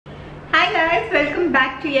Hi guys, welcome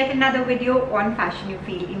back to yet another video on Fashion You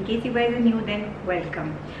Feel. In case you guys are new, then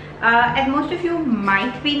welcome. As most of you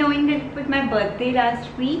might be knowing that it was my birthday last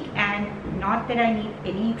week, and not that I need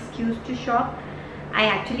any excuse to shop. I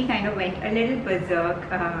actually kind of went a little berserk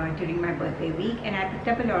during my birthday week, and I picked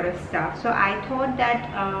up a lot of stuff. So I thought that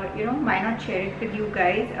why not share it with you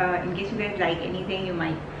guys in case you guys like anything, you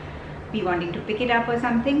might be wanting to pick it up or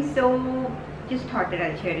something. So just thought that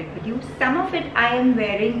I'll share it with you. Some of it I am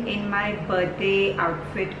wearing in my birthday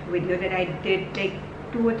outfit video that I did like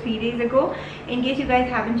 2 or 3 days ago. In case you guys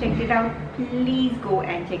haven't checked it out, please go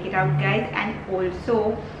and check it out guys. And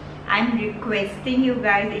also I'm requesting you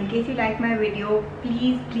guys, in case you like my video,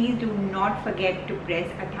 please do not forget to press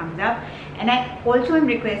a thumbs up. And I also am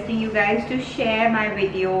requesting you guys to share my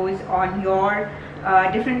videos on your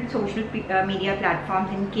different social media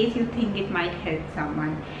platforms in case you think it might help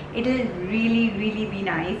someone. It will really be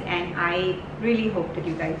nice, and I really hope that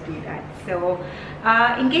you guys do that. So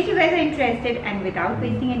in case you guys are interested, and without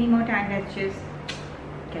wasting any more time, let's just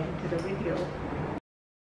get into the video.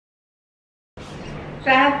 So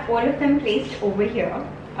I have all of them placed over here.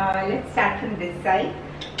 Let's start from this side.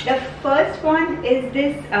 The first one is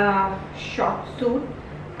this short suit.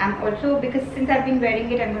 I'm also, because since I've been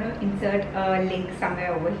wearing it, I'm going to insert a link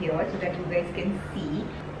somewhere over here so that you guys can see.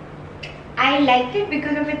 I liked it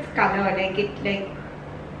because of its color. It's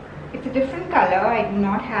a different color. I do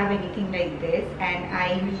not have anything like this, and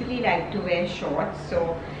I usually like to wear shorts.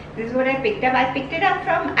 So this is what I picked up. I picked it up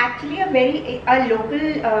from actually a local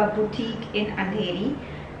boutique in Andheri.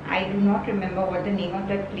 I do not remember what the name of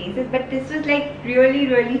that place is, but this was like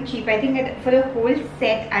really cheap. I think that for the whole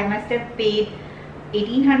set I must have paid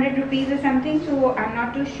 1800 rupees or something, so I'm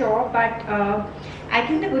not too sure, but I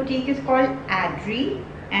think the boutique is called Addery,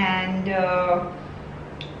 and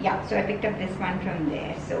yeah, so I picked up this one from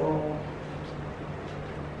there. So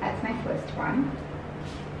that's my first one.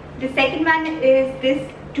 The second one is this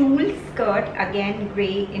tulle skirt, again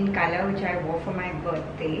grey in color, which I wore for my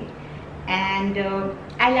birthday. And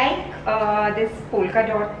I like this polka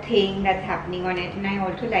dot thing that's happening on it, and I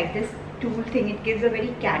also like this tulle thing. It gives a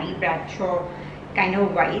very Carrie Bradshaw kind of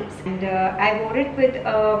vibes. And I wore it with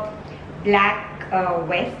a black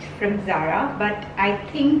vest from Zara, but I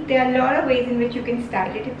think there are a lot of ways in which you can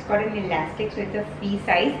style it. It's got an elastic, so it's a free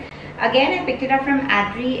size. Again, I picked it up from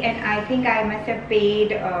Addery, and I think I must have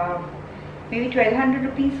paid maybe 1200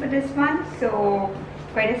 rupees for this one, so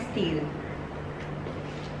quite a steal.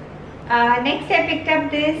 Next I picked up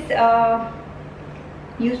this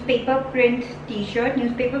newspaper print t-shirt.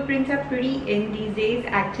 Newspaper prints are pretty in these days.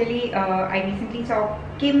 Actually, I recently saw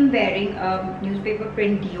Kim wearing a newspaper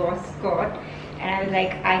print Dior skirt, and I was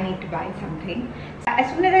like, I need to buy something.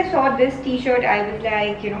 As soon as I saw this t-shirt, I was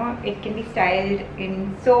like, it can be styled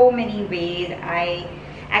in so many ways. I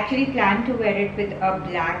actually plan to wear it with a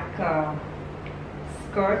black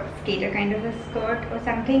skirt, skater kind of a skirt or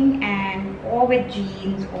something, and or with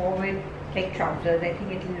jeans or with like trousers. I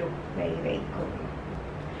think it will look very cool.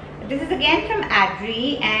 This is again from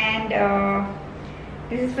Addery, and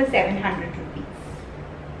this is for 700 rupees.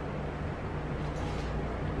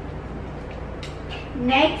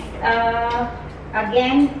 Next,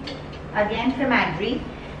 again from Addery.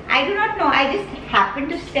 I do not know, I just happened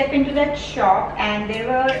to step into that shop, and there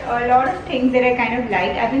were a lot of things that I kind of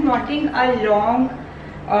liked. I've been wanting a long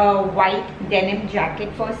white denim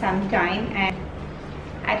jacket for some time, and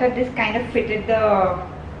I thought this kind of fitted the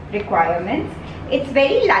requirements. It's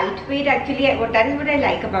very lightweight actually. That is what I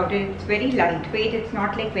like about it. It's very lightweight. It's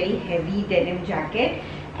not like very heavy denim jacket,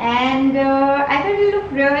 and I thought it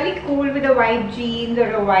looked really cool with a white jeans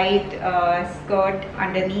or a white skirt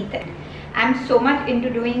underneath it. I'm so much into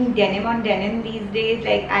doing denim on denim these days.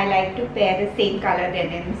 Like, I like to pair the same color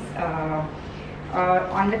denims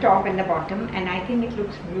on the top and the bottom, and I think it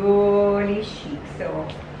looks really chic. So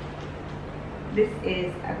this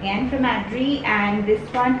is again from Addery, and this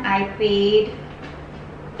one I paid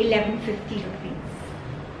 1150 rupees.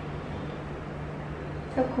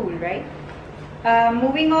 So cool, right?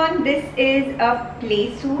 Moving on, this is a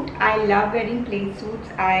play suit. I love wearing play suits.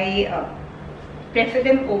 I prefer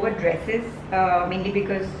them over dresses, mainly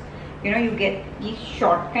because you get these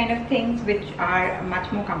short kind of things which are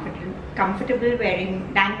much more comfortable than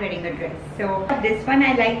wearing a dress. So this one,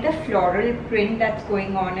 I like the floral print that's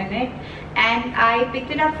going on in it, and I picked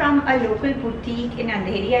it up from a local boutique in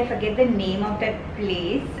Andheri. I forget the name of that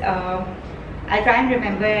place. I'll try and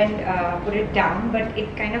remember and put it down, but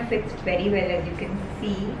it kind of fits very well, as you can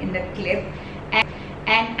see in the clip.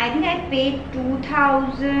 And I think I paid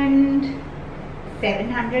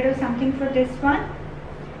 2700 or something for this one.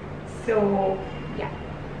 So yeah.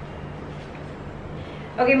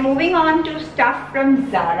 Okay, moving on to stuff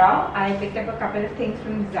from Zara. I picked up a couple of things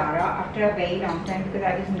from Zara after a very long time because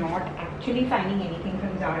I was not actually finding anything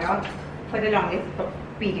from Zara for the longest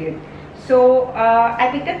period. So I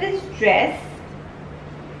picked up this dress.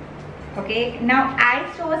 Okay, now I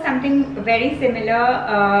saw something very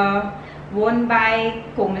similar worn by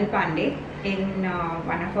Komal Pandey in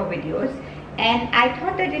one of her videos, and I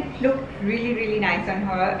thought that it looked really nice on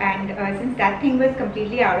her, and since that thing was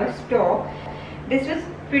completely out of stock, this was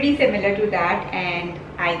pretty similar to that, and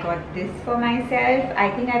I got this for myself. I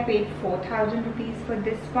think I paid 4,000 rupees for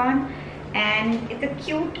this one, and it's a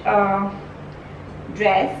cute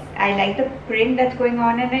dress. I like the print that's going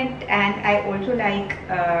on in it, and I also like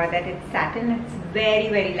that it's satin. It's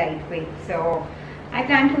very lightweight, so I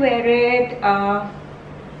plan to wear it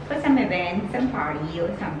for some event, some party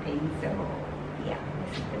or something. So yeah,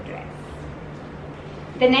 this is the dress.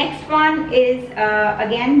 The next one is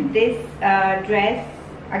again this dress,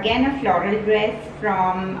 again a floral dress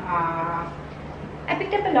from I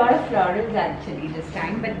picked up a lot of florals actually this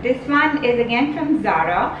time, but this one is again from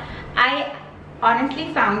Zara. I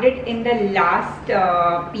honestly found it in the last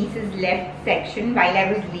pieces left section while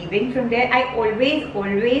I was leaving from there. I always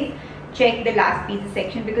check the last pieces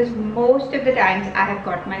section because most of the times I have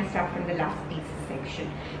got my stuff from the last pieces section.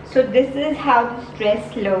 So this is how this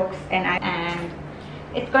dress looks, and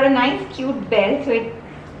it's got a nice cute belt, so it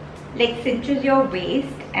like cinches your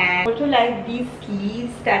waist, and also like these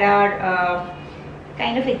sleeves that are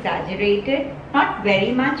kind of exaggerated, not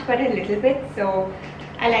very much but a little bit, so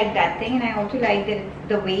I like that thing. And I also like that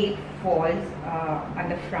the way it falls on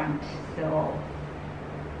the front, so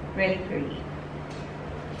really pretty.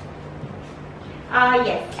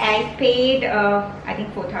 Yes, I paid I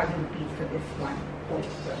think 4,000 rupees for this one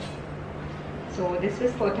also. So this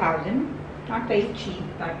was 4,000, not very cheap,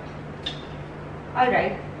 but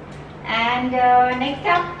alright. And next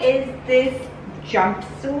up is this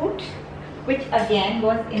jumpsuit, which again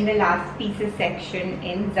was in the last pieces section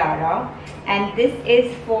in Zara, and this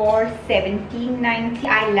is for 1790.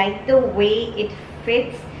 I like the way it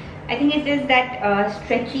fits. I think it is that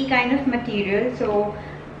stretchy kind of material, so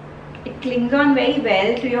it clings on very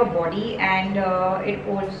well to your body, and it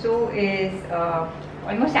also is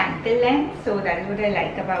almost ankle length, so that is what I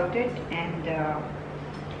like about it. And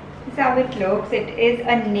this is how it looks. It is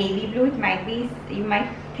a navy blue. It might be, you might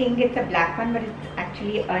think it's a black one, but it's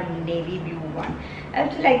actually a navy blue one. I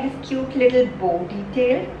also like this cute little bow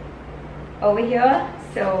detail over here,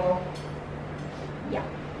 so yeah.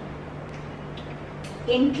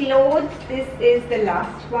 In clothes, this is the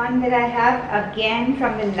last one that I have, again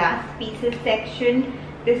from the last pieces section.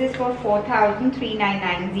 This is for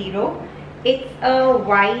 4,3990. It's a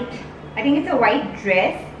white, I think it's a white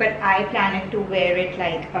dress, but I plan to wear it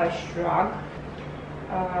like a shrug.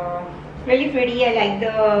 Really pretty. I like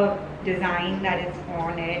the design that is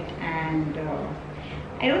on it, and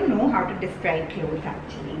I don't know how to describe clothes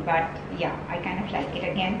actually, but yeah, I kind of like it.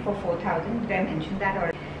 Again for 4,000, did I mention that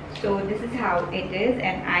already? So this is how it is,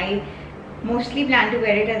 and I mostly plan to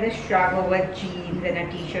wear it as a shrug over jeans and a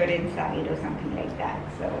t-shirt inside or something like that.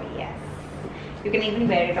 So yes, you can even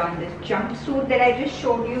wear it on this jumpsuit that I just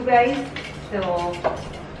showed you guys. So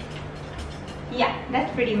yeah,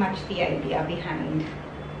 that's pretty much the idea behind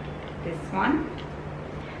this one.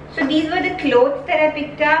 So these were the clothes that I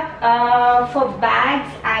picked up. For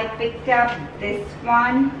bags, I picked up this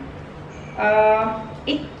one.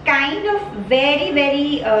 It kind of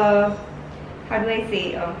very how do I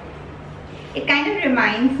say, it kind of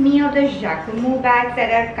reminds me of the Giacomo bags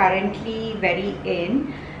that are currently very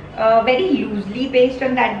in, very loosely based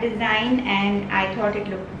on that design, and I thought it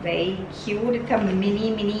looked very cute. It's a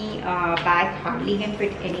mini bag, hardly can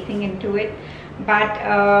fit anything into it, but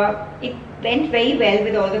it went very well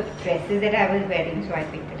with all the dresses that I was wearing, so I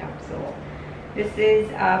picked it up. So this is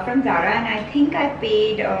from Zara, and I think I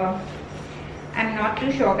paid I'm not too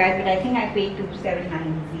sure guys, but I think I paid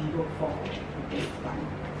 2,790 for this one.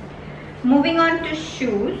 Moving on to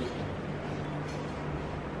shoes.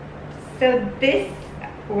 So this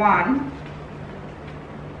one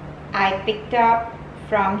I picked up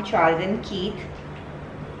from Charles & Keith.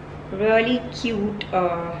 Really cute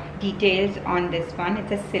details on this one.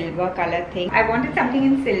 It's a silver color thing. I wanted something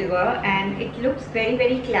in silver, and it looks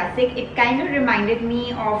very classic. It kind of reminded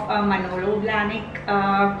me of a Manolo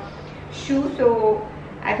Blahnik shoe, so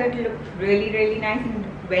I thought it looked really nice and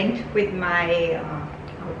went with my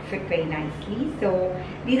outfit very nicely. So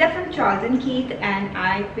these are from Charles & Keith, and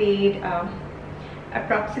I paid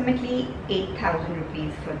approximately 8,000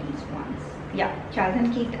 rupees for these ones. Yeah, Charles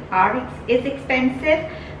 & Keith is expensive,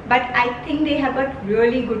 but I think they have got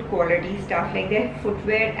really good quality stuff, like their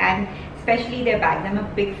footwear, and especially their bags. I'm a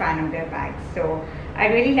big fan of their bags. So I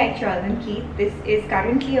really like Charles & Keith. This is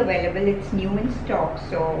currently available. It's new in stock.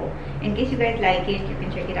 So in case you guys like it, you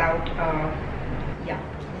can check it out. Yeah,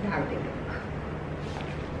 this is how they look.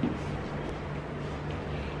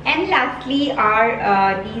 And lastly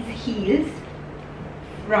are these heels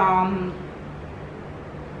from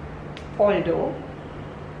Aldo.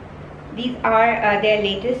 These are their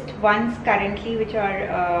latest ones currently which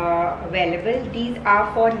are available. These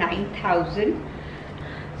are for 9,000.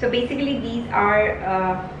 So basically these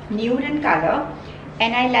are nude in color,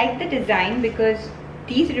 and I like the design because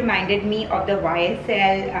these reminded me of the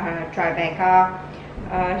YSL Tribeca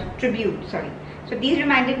tribute, sorry. So these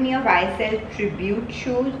reminded me of YSL tribute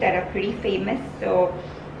shoes that are pretty famous. So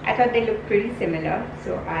I thought they looked pretty similar.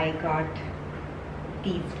 So I got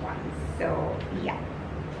these ones. So yeah.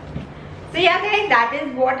 So yeah guys, that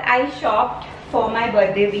is what I shopped for my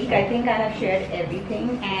birthday week. I think I have shared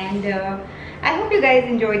everything, and I hope you guys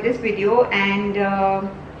enjoyed this video, and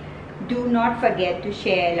do not forget to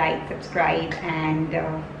share, like, subscribe, and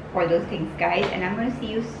all those things guys, and I'm going to see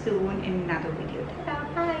you soon in another video.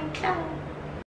 Ta-da, bye, ciao.